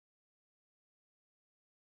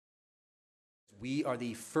We are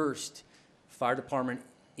the first fire department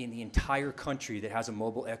in the entire country that has a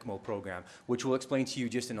mobile ECMO program, which we'll explain to you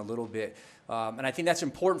just in a little bit. And I think that's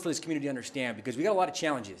important for this community to understand because we got a lot of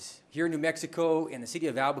challenges. Here in New Mexico, in the city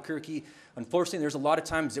of Albuquerque, unfortunately, there's a lot of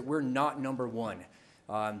times that we're not number one,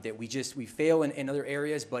 that we fail in other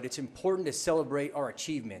areas, but it's important to celebrate our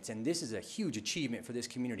achievements. And this is a huge achievement for this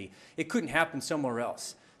community. It couldn't happen somewhere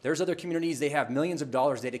else. There's other communities, they have millions of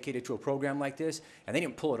dollars dedicated to a program like this, and they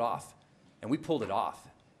didn't pull it off. And we pulled it off.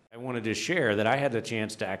 I wanted to share that I had the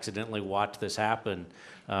chance to accidentally watch this happen,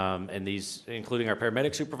 and these, including our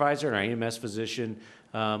paramedic supervisor and our EMS physician,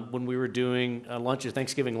 when we were doing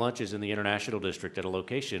Thanksgiving lunches in the International District at a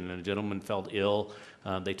location, and a gentleman felt ill.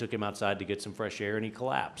 They took him outside to get some fresh air, and he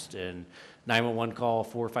collapsed. And 911 call,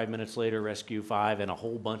 4 or 5 minutes later, Rescue 5, and a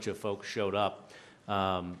whole bunch of folks showed up,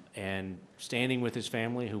 and standing with his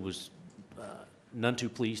family, who was none too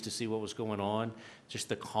pleased to see what was going on. Just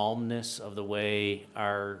the calmness of the way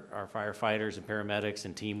our firefighters and paramedics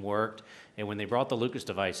and team worked. And when they brought the Lucas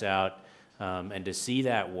device out, and to see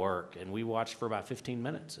that work, and we watched for about 15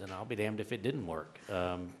 minutes, and I'll be damned if it didn't work.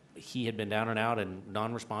 He had been down and out and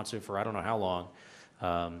non-responsive for I don't know how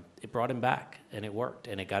long. It brought him back, and it worked,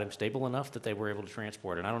 and it got him stable enough that they were able to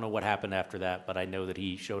transport. And I don't know what happened after that, but I know that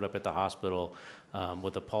he showed up at the hospital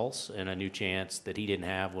with a pulse and a new chance that he didn't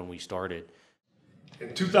have when we started.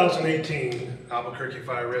 In 2018, Albuquerque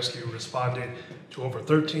Fire Rescue responded to over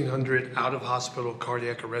 1,300 out-of-hospital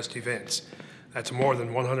cardiac arrest events. That's more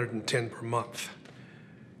than 110 per month.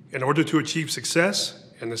 In order to achieve success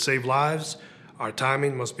and to save lives, our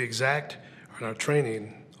timing must be exact and our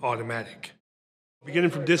training automatic. Beginning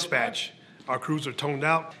from dispatch, our crews are toned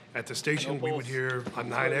out. At the station, we would hear a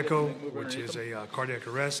 9 echo, which is a cardiac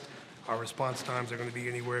arrest. Our response times are going to be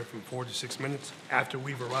anywhere from 4 to 6 minutes. After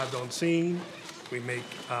we've arrived on scene, we make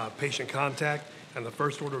patient contact, and the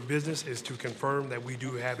first order of business is to confirm that we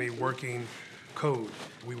do have a working code.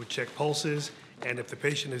 We would check pulses, and if the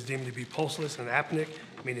patient is deemed to be pulseless and apneic,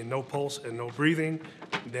 meaning no pulse and no breathing,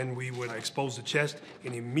 then we would expose the chest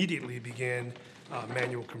and immediately begin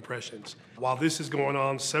manual compressions. While this is going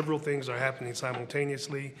on, several things are happening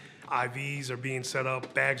simultaneously. IVs are being set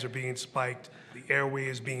up, bags are being spiked, the airway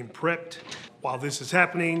is being prepped. While this is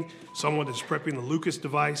happening, someone is prepping the Lucas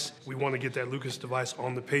device. We want to get that Lucas device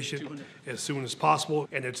on the patient as soon as possible.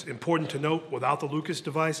 And it's important to note, without the Lucas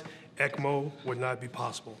device, ECMO would not be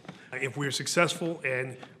possible. If we're successful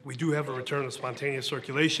and we do have a return of spontaneous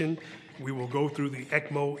circulation, we will go through the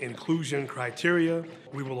ECMO inclusion criteria.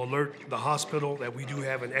 We will alert the hospital that we do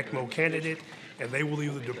have an ECMO candidate, and they will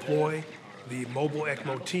either deploy the mobile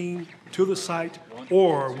ECMO team to the site,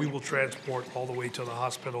 or we will transport all the way to the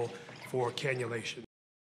hospital for cannulation.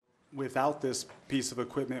 Without this piece of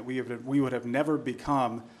equipment, we would have never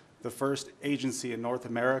become the first agency in North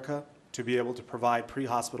America to be able to provide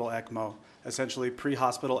pre-hospital ECMO. Essentially,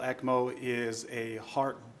 pre-hospital ECMO is a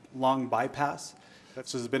heart-lung bypass.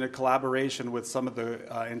 This has been a collaboration with some of the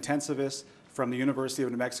intensivists from the University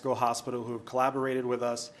of New Mexico Hospital who have collaborated with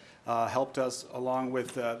us, helped us along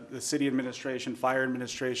with the city administration, fire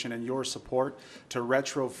administration, and your support to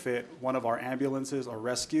retrofit one of our ambulances or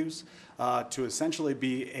rescues to essentially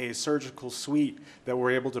be a surgical suite that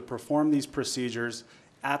we're able to perform these procedures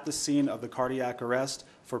at the scene of the cardiac arrest.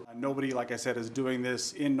 For nobody, like I said, is doing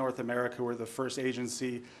this in North America. We're the first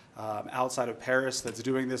agency outside of Paris that's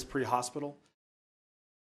doing this pre-hospital.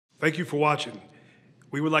 Thank you for watching.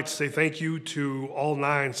 We would like to say thank you to all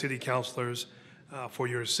 9 city councilors for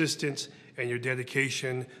your assistance and your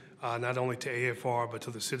dedication, not only to AFR, but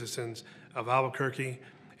to the citizens of Albuquerque.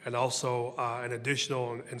 And also an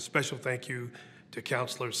additional and special thank you to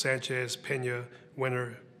Councilors Sanchez, Pena,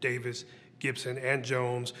 Winter, Davis, Gibson, and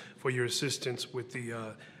Jones for your assistance with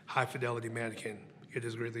the high-fidelity mannequin. It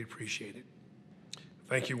is greatly appreciated.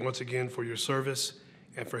 Thank you once again for your service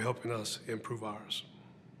and for helping us improve ours.